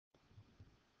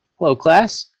Hello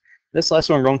class. This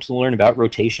lesson we're going to learn about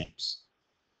rotations.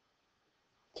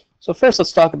 So first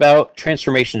let's talk about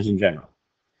transformations in general.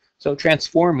 So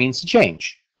transform means to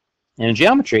change. And in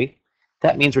geometry,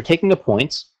 that means we're taking a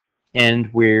point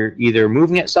and we're either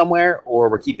moving it somewhere or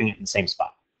we're keeping it in the same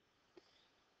spot.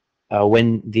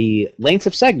 When the lengths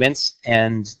of segments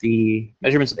and the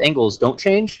measurements of angles don't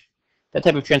change, that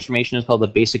type of transformation is called a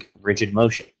basic rigid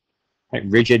motion. Right?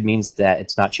 Rigid means that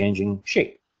it's not changing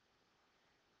shape.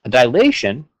 A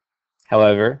dilation,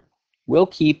 however, will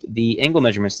keep the angle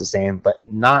measurements the same, but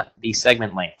not the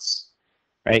segment lengths,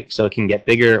 right? So it can get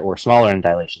bigger or smaller in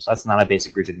dilation. So that's not a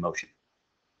basic rigid motion.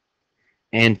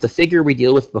 And the figure we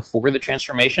deal with before the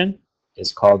transformation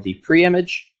is called the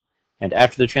pre-image, and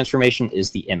after the transformation is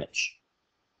the image.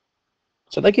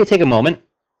 So I'd like you to take a moment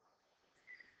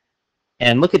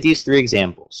and look at these three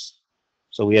examples.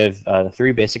 So we have the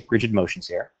three basic rigid motions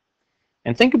here.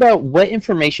 And think about what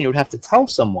information you would have to tell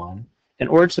someone in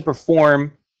order to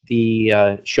perform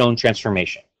the shown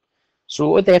transformation. So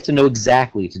what would they have to know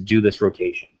exactly to do this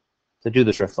rotation, to do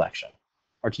this reflection,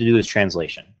 or to do this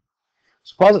translation?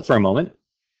 So pause it for a moment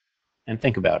and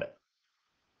think about it.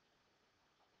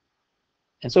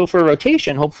 And so for a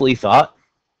rotation, hopefully you thought,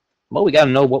 well, we got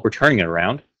to know what we're turning it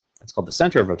around. That's called the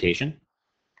center of rotation.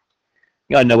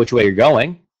 You got to know which way you're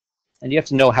going, and you have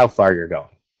to know how far you're going.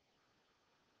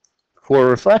 For a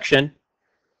reflection,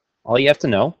 all you have to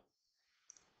know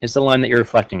is the line that you're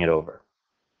reflecting it over.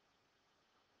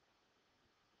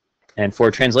 And for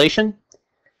a translation,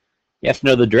 you have to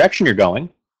know the direction you're going,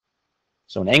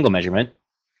 so an angle measurement, and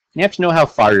you have to know how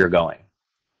far you're going.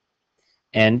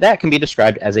 And that can be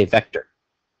described as a vector.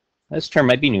 This term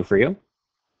might be new for you.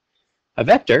 A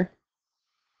vector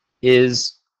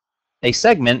is a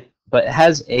segment, but it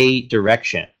has a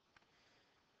direction.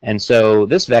 And so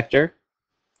this vector,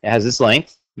 it has this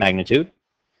length, magnitude,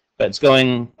 but it's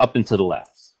going up and to the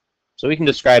left. So we can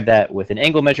describe that with an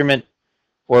angle measurement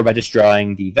or by just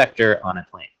drawing the vector on a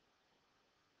plane.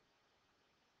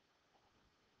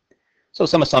 So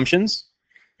some assumptions.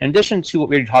 In addition to what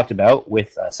we already talked about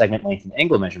with segment length and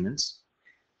angle measurements,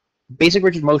 basic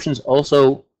rigid motions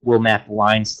also will map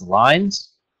lines to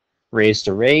lines, rays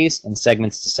to rays, and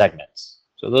segments to segments.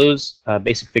 So those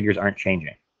basic figures aren't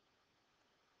changing.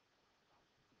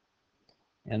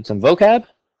 And some vocab.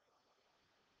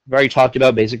 We've already talked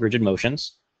about basic rigid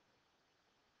motions.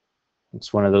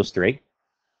 It's one of those three.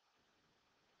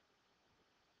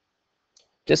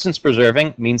 Distance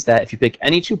preserving means that if you pick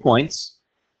any 2 points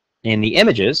in the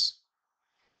images,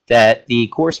 that the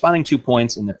corresponding 2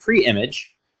 points in the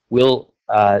pre-image will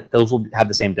those will have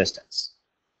the same distance.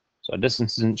 So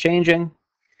distance isn't changing.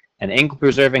 And angle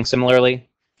preserving, similarly,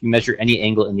 if you measure any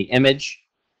angle in the image,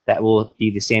 that will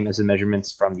be the same as the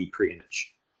measurements from the pre-image.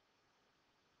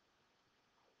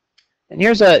 And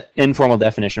here's an informal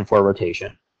definition for a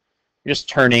rotation. You're just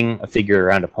turning a figure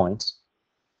around a point.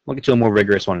 We'll get to a more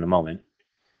rigorous one in a moment.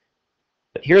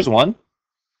 But here's one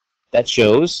that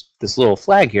shows this little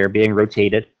flag here being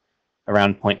rotated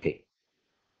around point P.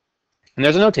 And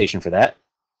there's a notation for that.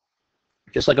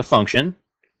 Just like a function,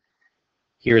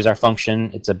 here's our function.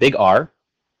 It's a big R.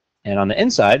 And on the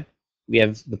inside, we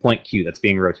have the point Q that's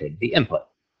being rotated, the input.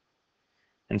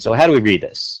 And so how do we read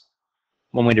this?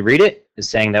 One way to read it is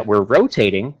saying that we're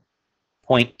rotating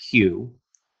point Q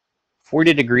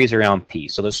 40 degrees around P.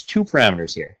 So there's two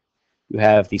parameters here. You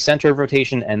have the center of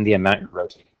rotation and the amount you're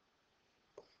rotating.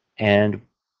 And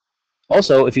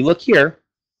also, if you look here,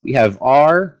 we have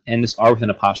R and this R with an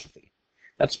apostrophe.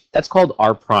 That's called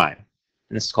R prime,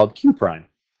 and this is called Q prime.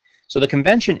 So the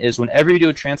convention is whenever you do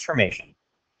a transformation,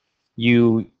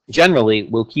 you generally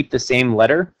will keep the same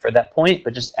letter for that point,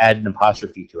 but just add an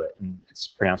apostrophe to it, and it's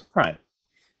pronounced prime.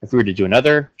 If we were to do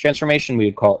another transformation, we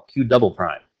would call it Q double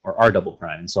prime, or R double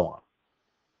prime, and so on.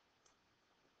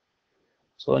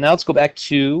 So now let's go back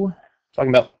to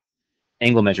talking about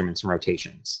angle measurements and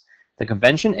rotations. The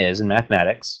convention is, in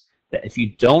mathematics, that if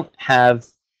you have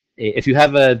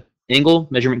an angle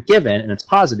measurement given and it's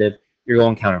positive, you're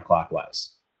going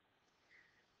counterclockwise.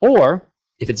 Or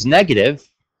if it's negative,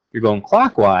 you're going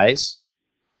clockwise.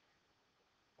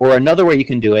 Or another way you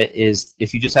can do it is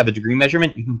if you just have a degree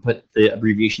measurement, you can put the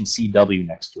abbreviation CW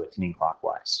next to it to mean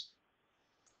clockwise.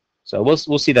 So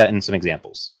we'll see that in some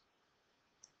examples.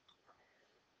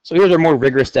 So here's our more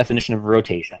rigorous definition of a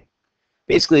rotation.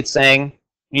 Basically, it's saying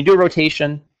when you do a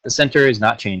rotation, the center is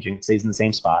not changing, it stays in the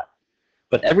same spot,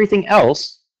 but everything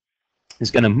else is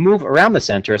going to move around the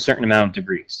center a certain amount of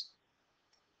degrees.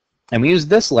 And we use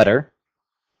this letter.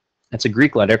 It's a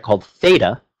Greek letter called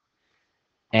theta,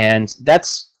 and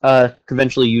that's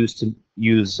conventionally used to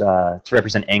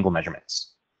represent angle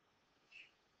measurements.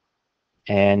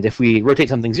 And if we rotate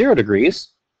something 0 degrees,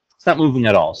 it's not moving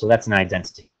at all, so that's an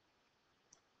identity.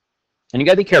 And you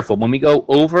got to be careful. When we go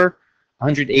over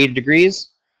 180 degrees,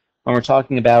 when we're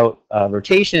talking about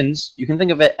rotations, you can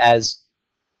think of it as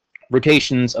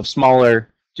rotations of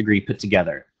smaller degree put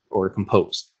together or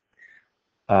composed.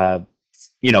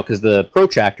 Because the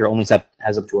protractor only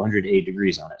has up to 180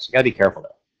 degrees on it, so you got to be careful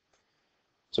though.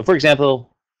 So for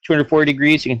example, 240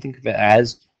 degrees, you can think of it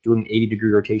as doing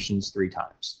 80-degree rotations 3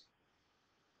 times.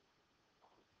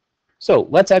 So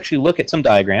let's actually look at some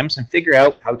diagrams and figure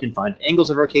out how we can find angles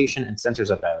of rotation and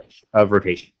centers of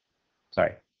rotation.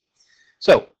 Sorry.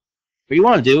 So what you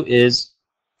want to do is,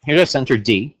 here's our center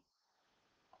D,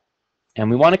 and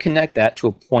we want to connect that to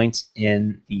a point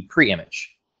in the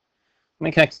pre-image. Let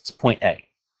me connect it to point A.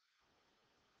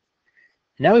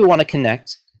 Now we want to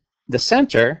connect the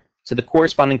center to the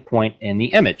corresponding point in the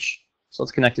image. So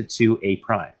let's connect it to A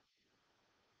prime.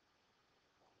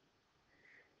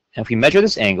 And if we measure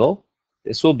this angle,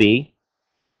 this will be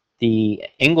the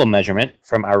angle measurement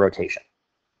from our rotation.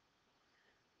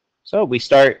 So we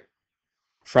start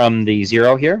from the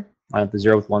 0 here, line up the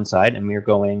 0 with one side, and we're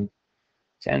going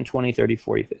 10, 20, 30,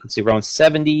 40, 50. Let's see, we're going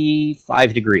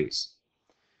 75 degrees.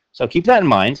 So keep that in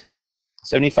mind,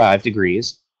 75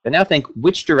 degrees. But now think,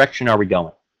 which direction are we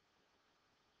going?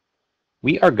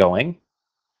 We are going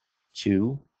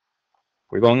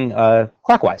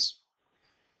clockwise.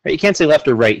 Right? You can't say left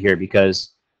or right here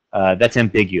because that's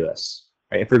ambiguous.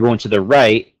 Right? If you're going to the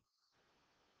right,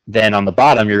 then on the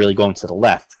bottom you're really going to the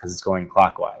left because it's going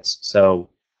clockwise. So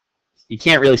you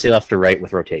can't really say left or right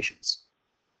with rotations.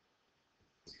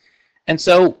 And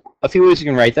so a few ways you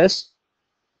can write this.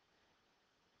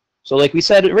 So like we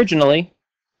said originally,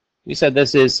 we said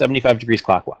this is 75 degrees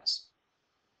clockwise.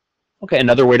 Okay,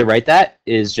 another way to write that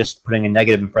is just putting a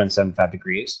negative in front of 75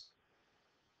 degrees.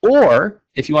 Or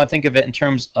if you want to think of it in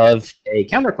terms of a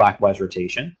counterclockwise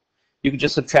rotation, you could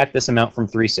just subtract this amount from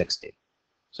 360.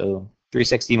 So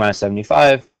 360 minus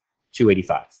 75,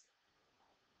 285.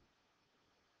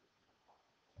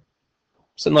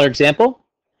 Similar example,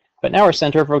 but now our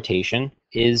center of rotation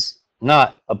is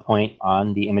not a point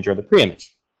on the image or the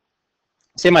pre-image.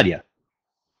 Same idea.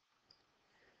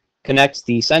 Connect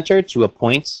the center to a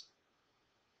point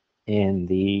in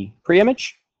the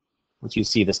pre-image, which you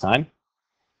see this time, and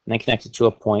then connect it to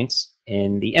a point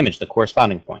in the image, the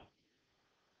corresponding point,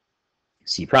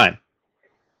 C prime.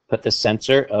 Put the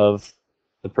center of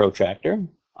the protractor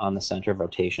on the center of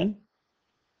rotation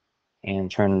and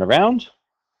turn it around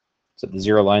so the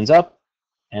 0 lines up,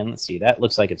 and let's see, that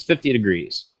looks like it's 50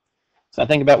 degrees. So now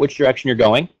think about which direction you're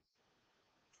going.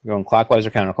 You're going clockwise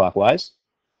or counterclockwise.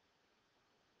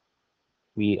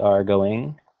 We are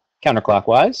going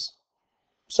counterclockwise.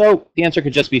 So the answer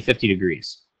could just be 50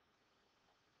 degrees.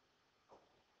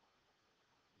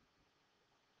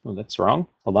 Oh, that's wrong.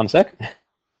 Hold on a sec.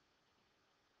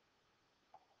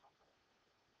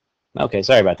 Okay,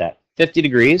 sorry about that. 50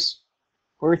 degrees,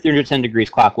 or 310 degrees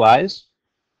clockwise,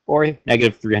 or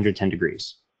negative 310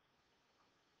 degrees.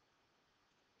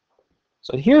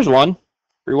 So here's one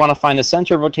where we want to find the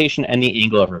center of rotation and the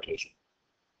angle of rotation.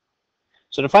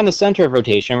 So to find the center of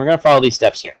rotation, we're going to follow these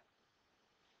steps here.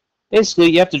 Basically,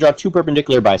 you have to draw 2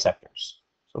 perpendicular bisectors.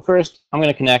 So first, I'm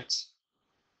going to connect,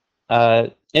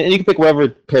 and you can pick whatever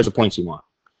pairs of points you want.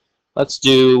 Let's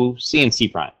do C and C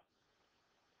prime.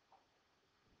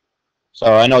 So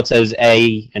I know it says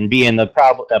A and B in the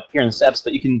problem up here in the steps,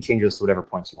 but you can change this to whatever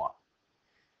points you want.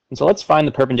 And so let's find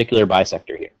the perpendicular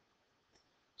bisector here.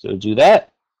 So to do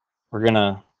that, we're going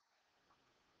to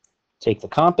take the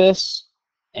compass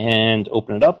and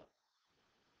open it up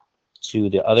to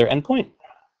the other endpoint.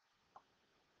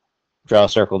 Draw a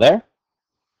circle there.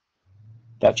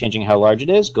 Without changing how large it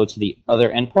is, go to the other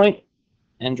endpoint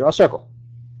and draw a circle.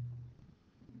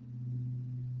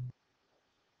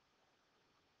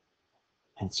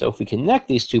 And so if we connect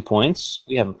these 2 points,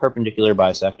 we have a perpendicular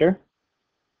bisector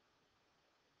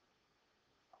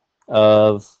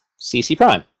of CC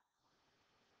prime.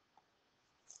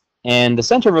 And the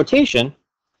center of rotation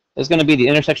is going to be the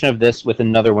intersection of this with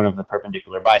another one of the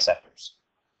perpendicular bisectors.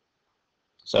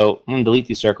 So I'm going to delete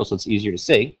these circles so it's easier to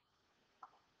see.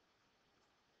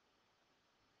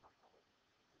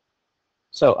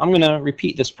 So I'm going to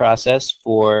repeat this process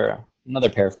for another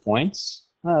pair of points.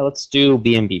 Let's do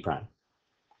B and B prime.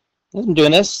 As I'm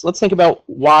doing this, let's think about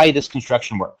why this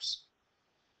construction works.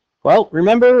 Well,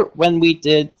 remember when we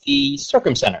did the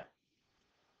circumcenter?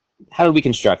 How did we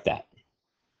construct that?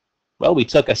 Well, we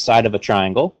took a side of a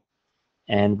triangle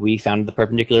and we found the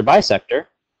perpendicular bisector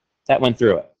that went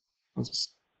through it. Was this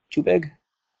too big?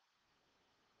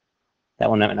 That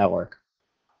one might not work.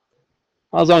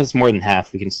 Well, as long as it's more than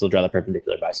half, we can still draw the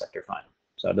perpendicular bisector fine.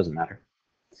 So it doesn't matter.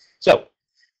 So,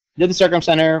 we did the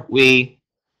circumcenter, we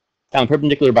found the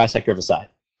perpendicular bisector of a side.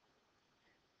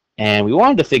 And we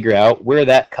wanted to figure out where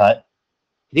that cut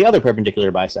the other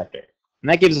perpendicular bisector. And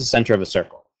that gives us the center of a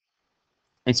circle.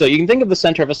 And so you can think of the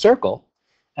center of a circle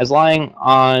as lying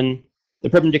on the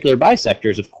perpendicular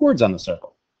bisectors of chords on the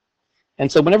circle.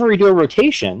 And so whenever we do a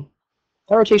rotation,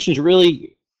 that rotation is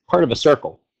really part of a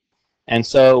circle. And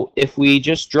so if we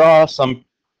just draw some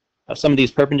of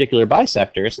these perpendicular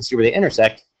bisectors and see where they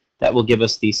intersect, that will give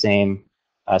us the same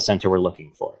center we're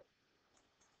looking for.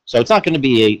 So it's not going to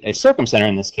be a circumcenter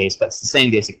in this case, but it's the same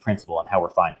basic principle on how we're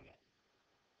finding it.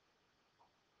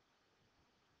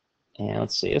 And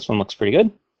let's see, this one looks pretty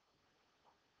good.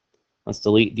 Let's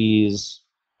delete these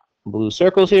blue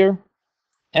circles here.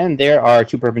 And there are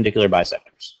two perpendicular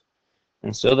bisectors.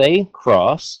 And so they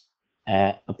cross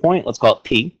at a point, let's call it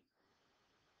P.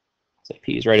 So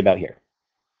P is right about here.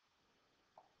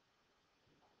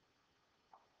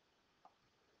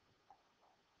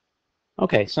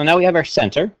 Okay, so now we have our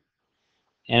center.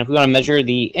 And if we want to measure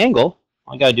the angle,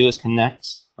 all we got to do is connect,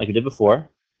 like we did before,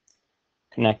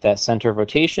 connect that center of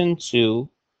rotation to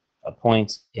a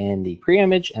point in the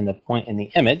pre-image and the point in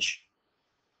the image.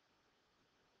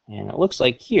 And it looks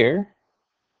like here,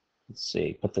 let's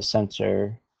see, put the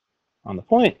center on the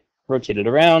point, rotate it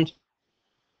around,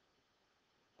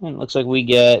 and it looks like we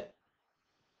get,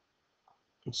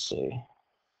 let's see,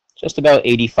 just about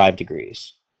 85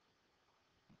 degrees.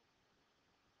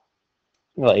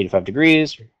 Well, 85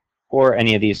 degrees, or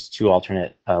any of these two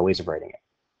alternate ways of writing it.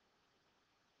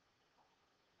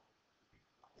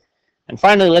 And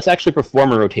finally, let's actually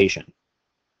perform a rotation.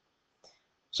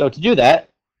 So to do that,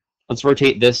 let's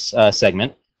rotate this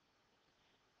segment.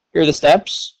 Here are the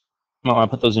steps. You might want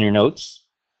to put those in your notes.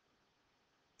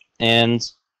 And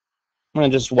I'm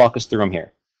going to just walk us through them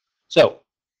here. So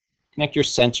connect your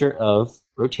center of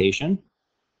rotation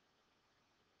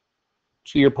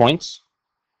to your points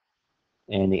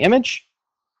in the image.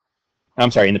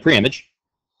 I'm sorry, in the pre-image.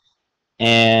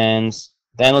 And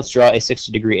then let's draw a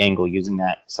 60-degree angle using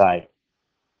that side.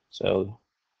 So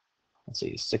let's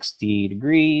see, 60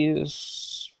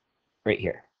 degrees right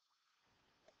here.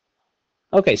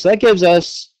 Okay, so that gives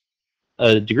us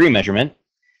a degree measurement.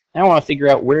 Now I want to figure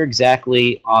out where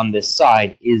exactly on this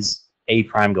side is A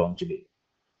prime going to be.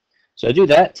 So to do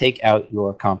that, take out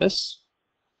your compass,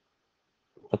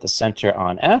 put the center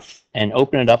on F, and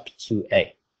open it up to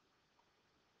A.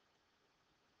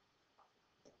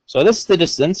 So this is the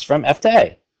distance from F to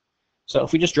A. So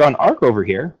if we just draw an arc over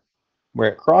here, where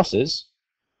it crosses,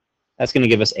 that's going to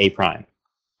give us A prime.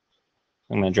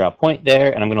 I'm going to draw a point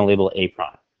there, and I'm going to label A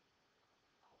prime.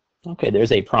 Okay,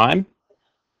 there's A prime.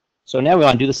 So now we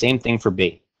want to do the same thing for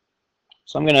B.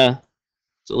 So I'm going to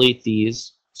delete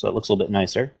these so it looks a little bit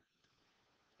nicer.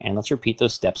 And let's repeat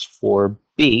those steps for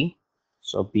B.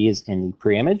 So B is in the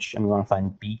pre-image, and we want to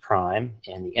find B prime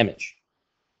in the image.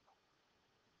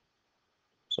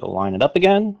 So line it up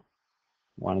again.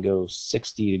 We want to go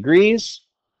 60 degrees.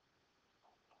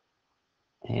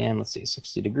 And let's see,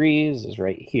 60 degrees is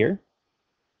right here.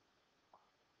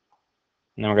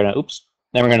 And then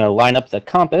we're going to line up the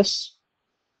compass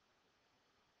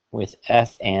with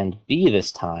F and B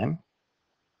this time.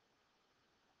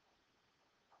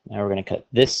 Now we're going to cut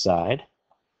this side.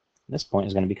 This point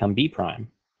is going to become B prime.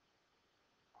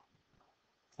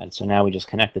 And so now we just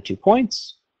connect the 2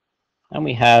 points, and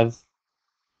we have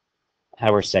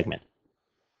our segment.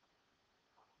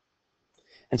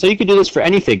 And so you could do this for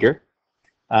any figure,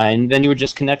 and then you would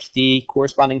just connect the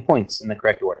corresponding points in the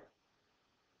correct order.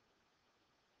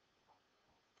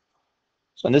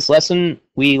 So in this lesson,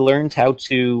 we learned how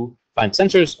to find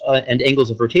centers and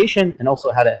angles of rotation, and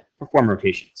also how to perform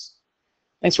rotations.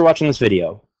 Thanks for watching this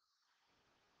video.